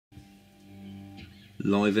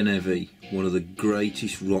Live and Heavy, one of the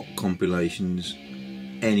greatest rock compilations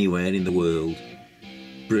anywhere in the world.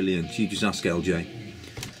 Brilliant, you just ask LJ.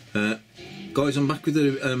 Guys, I'm back with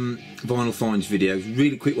the Vinyl Finds video.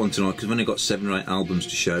 Really quick one tonight because I've only got 7 or 8 albums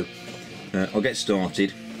to show. I'll get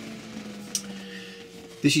started.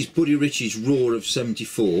 This is Buddy Rich's Roar of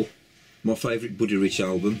 '74, my favourite Buddy Rich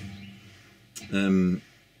album.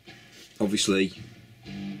 Obviously,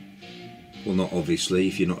 well, not obviously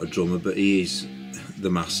if you're not a drummer, but he is the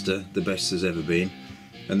master, the best there's ever been,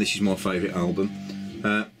 and this is my favourite album.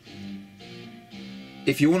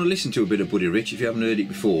 If you want to listen to a bit of Buddy Rich, if you haven't heard it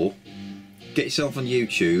before, get yourself on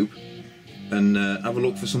YouTube and have a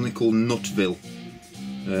look for something called Nutville,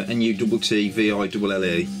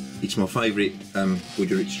 N-U-T-T-V-I-L-L-E. It's my favourite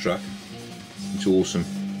Buddy Rich track. It's awesome.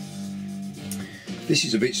 This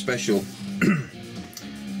is a bit special.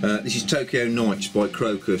 This is Tokyo Nights by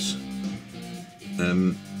Krokus.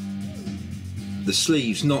 The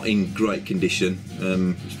sleeve's not in great condition.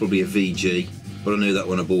 It's probably a VG, but I knew that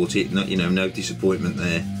when I bought it. No, you know, no disappointment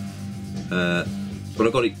there. But I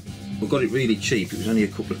got it really cheap. It was only a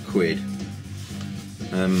couple of quid.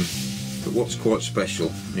 But what's quite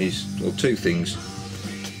special is, well, two things.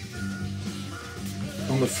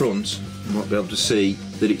 On the front, you might be able to see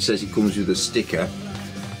that it says it comes with a sticker,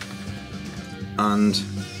 and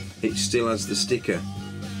it still has the sticker,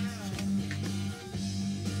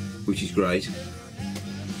 which is great.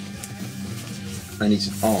 And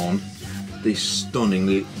it's on this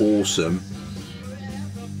stunningly awesome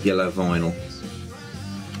yellow vinyl.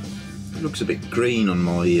 It looks a bit green on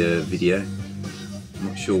my video. I'm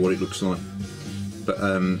not sure what it looks like, but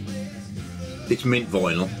it's mint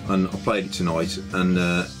vinyl, and I played it tonight, and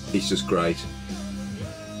it's just great.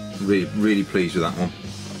 Really pleased with that one.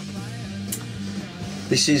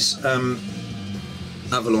 This is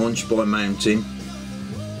Avalanche by Mountain.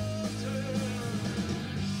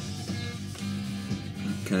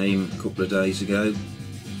 Came a couple of days ago,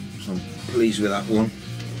 so I'm pleased with that one.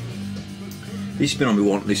 This has been on my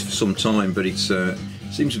want list for some time, but it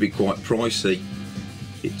seems to be quite pricey.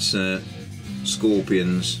 It's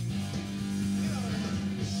Scorpions,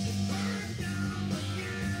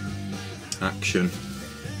 Action,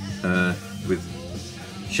 with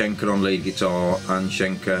Schenker on lead guitar and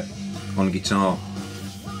Schenker on guitar.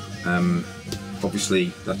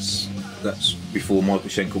 Obviously that's before Michael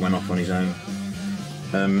Schenker went off on his own.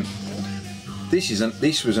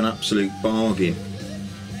 This was an absolute bargain.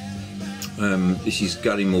 This is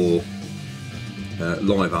Gary Moore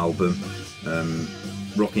live album,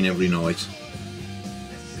 Rocking Every Night.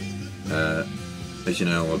 As you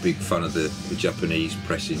know, I'm a big fan of the Japanese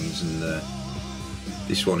pressings, and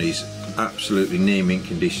this one is absolutely near mint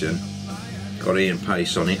condition. Got Ian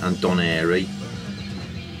Pace on it and Don Airey.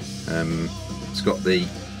 It's got the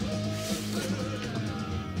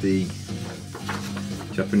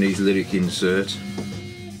Japanese lyric insert.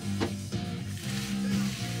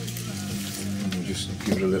 I'll just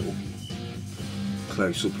give it a little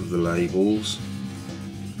close up of the labels.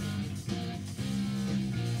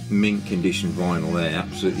 Mint condition vinyl there,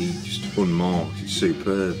 absolutely just unmarked. It's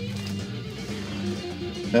superb.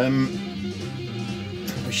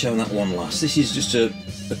 I'll show that one last. This is just a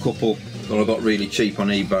couple that I got really cheap on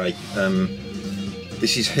eBay.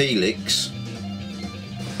 This is Helix,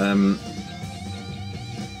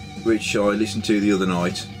 which I listened to the other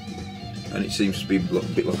night, and it seems to be a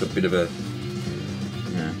bit of a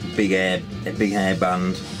big hair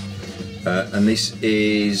band. And this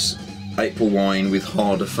is April Wine with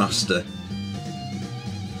Harder Faster.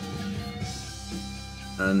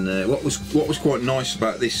 And what was quite nice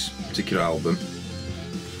about this particular album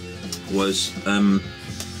was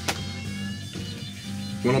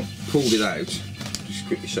when I pulled it out, just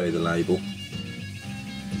quickly show you the label,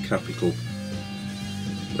 Capital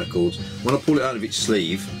Records. When I pulled it out of its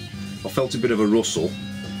sleeve, I felt a bit of a rustle,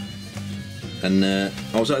 and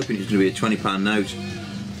I was hoping it was going to be a £20 note,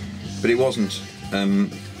 but it wasn't.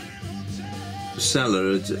 The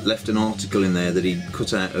seller had left an article in there that he'd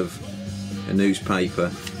cut out of a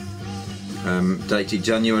newspaper, dated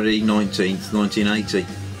January 19th, 1980.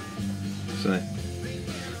 So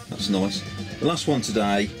that's nice. The last one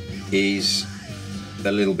today is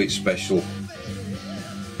a little bit special.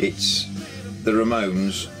 It's the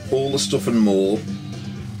Ramones, All the Stuff and More,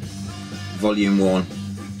 Volume 1.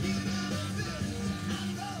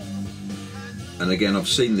 And again, I've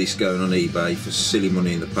seen this going on eBay for silly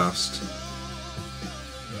money in the past,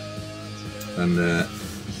 and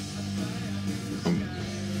I'm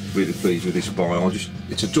really pleased with this buy.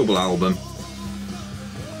 It's a double album.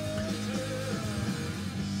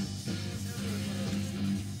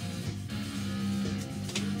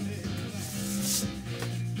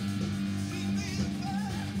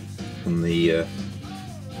 on the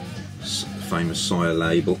famous Sire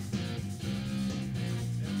label.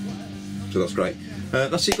 So that's great.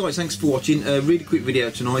 That's it, guys. Thanks for watching. Really quick video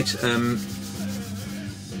tonight.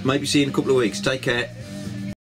 Maybe see you in a couple of weeks. Take care.